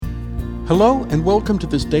Hello and welcome to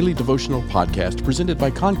this daily devotional podcast presented by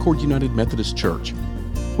Concord United Methodist Church.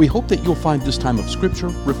 We hope that you'll find this time of scripture,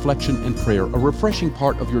 reflection, and prayer a refreshing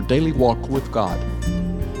part of your daily walk with God.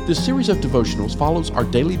 This series of devotionals follows our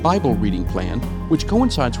daily Bible reading plan, which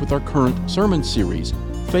coincides with our current sermon series,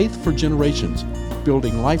 Faith for Generations,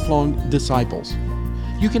 Building Lifelong Disciples.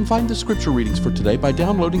 You can find the scripture readings for today by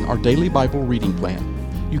downloading our daily Bible reading plan.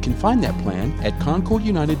 You can find that plan at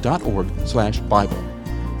concordunited.org/Bible.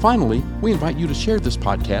 Finally, we invite you to share this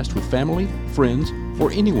podcast with family, friends,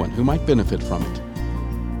 or anyone who might benefit from it.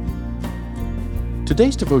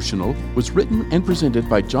 Today's devotional was written and presented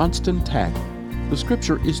by Johnston Tack. The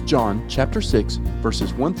scripture is John chapter 6,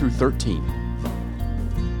 verses 1 through 13.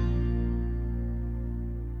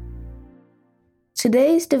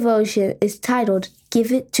 Today's devotion is titled,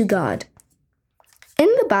 Give It to God. In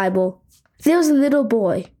the Bible, there was a little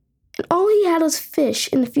boy, and all he had was fish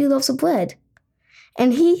and a few loaves of bread.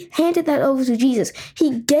 And he handed that over to Jesus.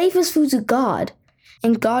 He gave his food to God,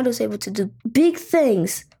 and God was able to do big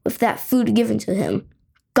things with that food given to him.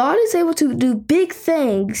 God is able to do big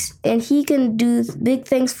things, and he can do big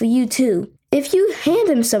things for you too. If you hand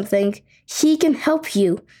him something, he can help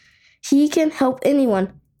you. He can help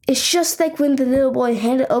anyone. It's just like when the little boy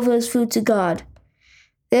handed over his food to God.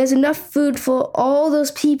 There's enough food for all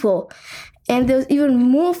those people, and there's even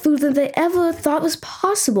more food than they ever thought was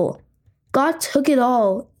possible. God took it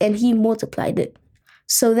all and he multiplied it.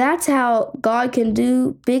 So that's how God can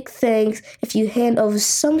do big things if you hand over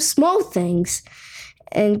some small things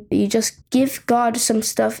and you just give God some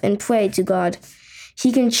stuff and pray to God.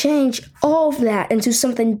 He can change all of that into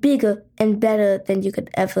something bigger and better than you could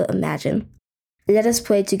ever imagine. Let us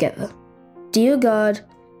pray together. Dear God,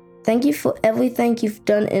 thank you for everything you've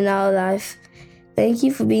done in our life. Thank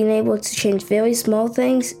you for being able to change very small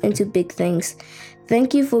things into big things.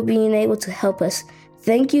 Thank you for being able to help us.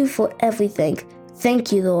 Thank you for everything.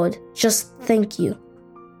 Thank you, Lord. Just thank you.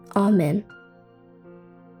 Amen.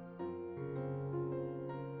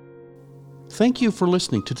 Thank you for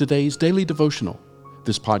listening to today's daily devotional.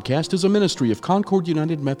 This podcast is a ministry of Concord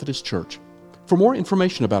United Methodist Church. For more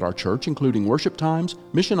information about our church, including worship times,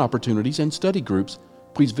 mission opportunities, and study groups,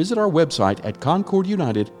 please visit our website at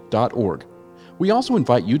concordunited.org. We also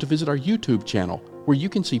invite you to visit our YouTube channel, where you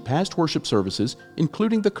can see past worship services,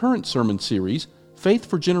 including the current sermon series, Faith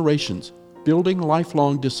for Generations, Building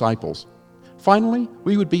Lifelong Disciples. Finally,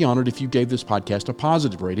 we would be honored if you gave this podcast a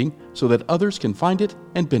positive rating so that others can find it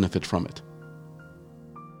and benefit from it.